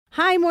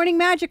Hi, Morning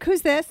Magic.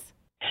 Who's this?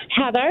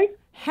 Heather.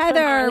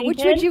 Heather,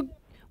 which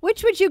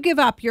would you give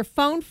up? Your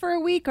phone for a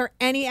week or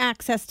any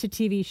access to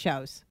TV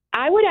shows?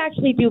 I would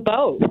actually do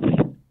both.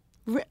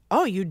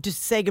 Oh, you'd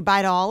just say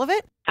goodbye to all of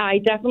it? I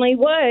definitely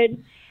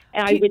would.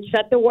 I would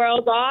shut the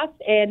world off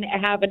and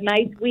have a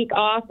nice week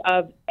off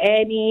of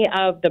any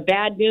of the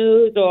bad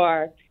news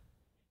or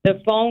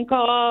the phone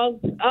calls.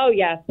 Oh,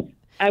 yes.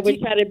 I would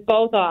shut it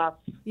both off.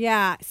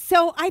 Yeah.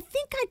 So I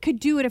think I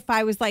could do it if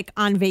I was like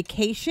on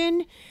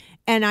vacation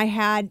and I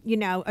had,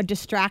 a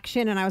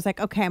distraction and I was like,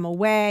 okay, I'm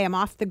away, I'm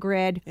off the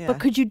grid. Yeah. But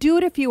could you do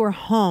it if you were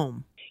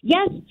home?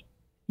 Yes.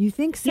 You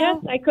think so? Yes,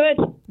 I could.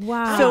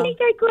 Wow. I think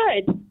I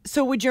could.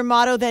 So would your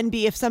motto then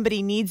be if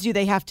somebody needs you,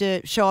 they have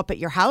to show up at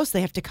your house,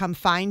 they have to come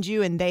find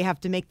you, and they have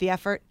to make the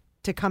effort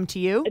to come to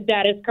you?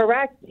 That is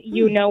correct.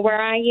 You know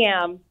where I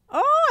am.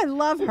 Oh, I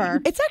love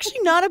her. It's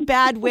actually not a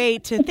bad way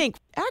to think.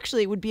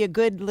 Actually, it would be a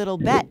good little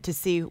bet to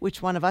see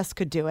which one of us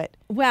could do it.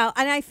 Well,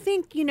 and I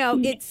think,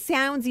 it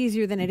sounds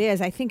easier than it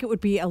is. I think it would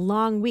be a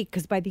long week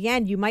because by the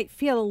end you might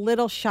feel a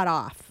little shut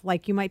off.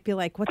 Like you might be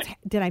like,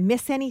 did I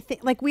miss anything?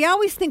 Like we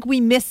always think we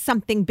miss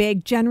something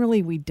big.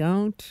 Generally, we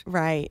don't.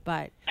 Right.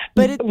 But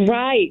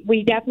right.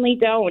 We definitely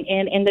don't.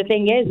 And the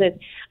thing is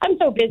I'm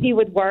so busy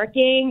with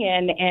working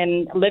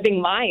and living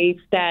life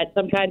that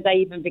sometimes I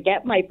even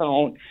forget my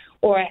phone.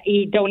 Or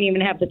you don't even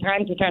have the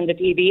time to turn the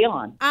TV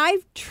on.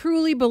 I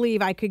truly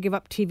believe I could give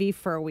up TV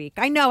for a week.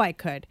 I know I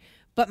could.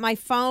 But my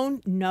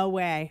phone, no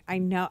way. I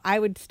know I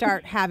would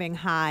start having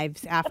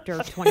hives after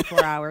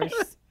 24 hours.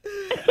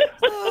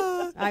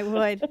 I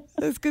would.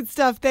 That's good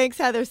stuff. Thanks,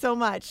 Heather, so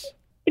much.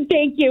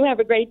 Thank you.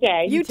 Have a great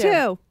day. You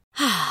too.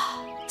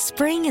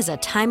 Spring is a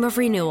time of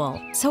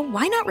renewal, so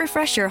why not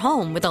refresh your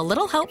home with a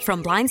little help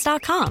from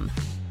Blinds.com?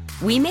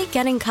 We make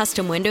getting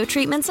custom window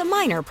treatments a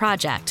minor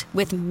project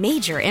with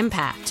major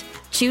impact.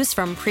 Choose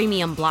from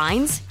premium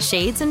blinds,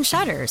 shades, and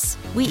shutters.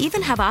 We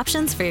even have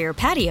options for your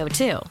patio,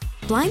 too.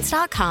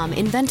 Blinds.com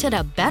invented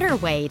a better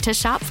way to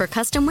shop for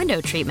custom window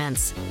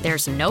treatments.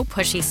 There's no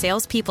pushy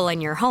salespeople in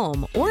your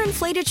home or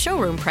inflated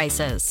showroom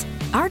prices.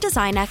 Our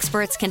design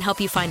experts can help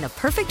you find the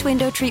perfect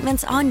window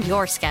treatments on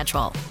your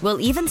schedule. We'll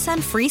even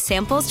send free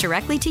samples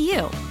directly to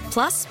you.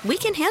 Plus, we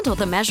can handle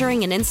the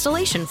measuring and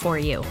installation for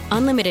you.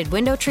 Unlimited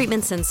window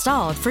treatments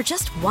installed for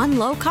just one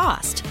low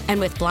cost. And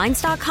with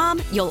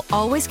Blinds.com, you'll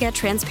always get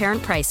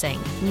transparent pricing.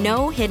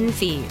 No hidden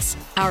fees.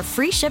 Our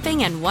free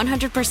shipping and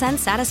 100%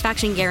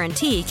 satisfaction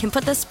guarantee can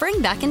put the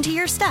spring back into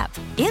your step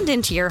and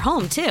into your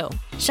home, too.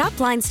 Shop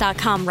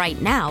Blinds.com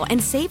right now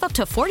and save up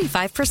to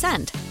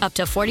 45%. Up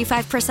to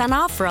 45%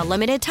 off for a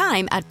limited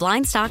time at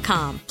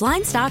Blinds.com.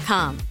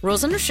 Blinds.com.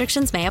 Rules and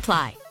restrictions may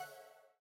apply.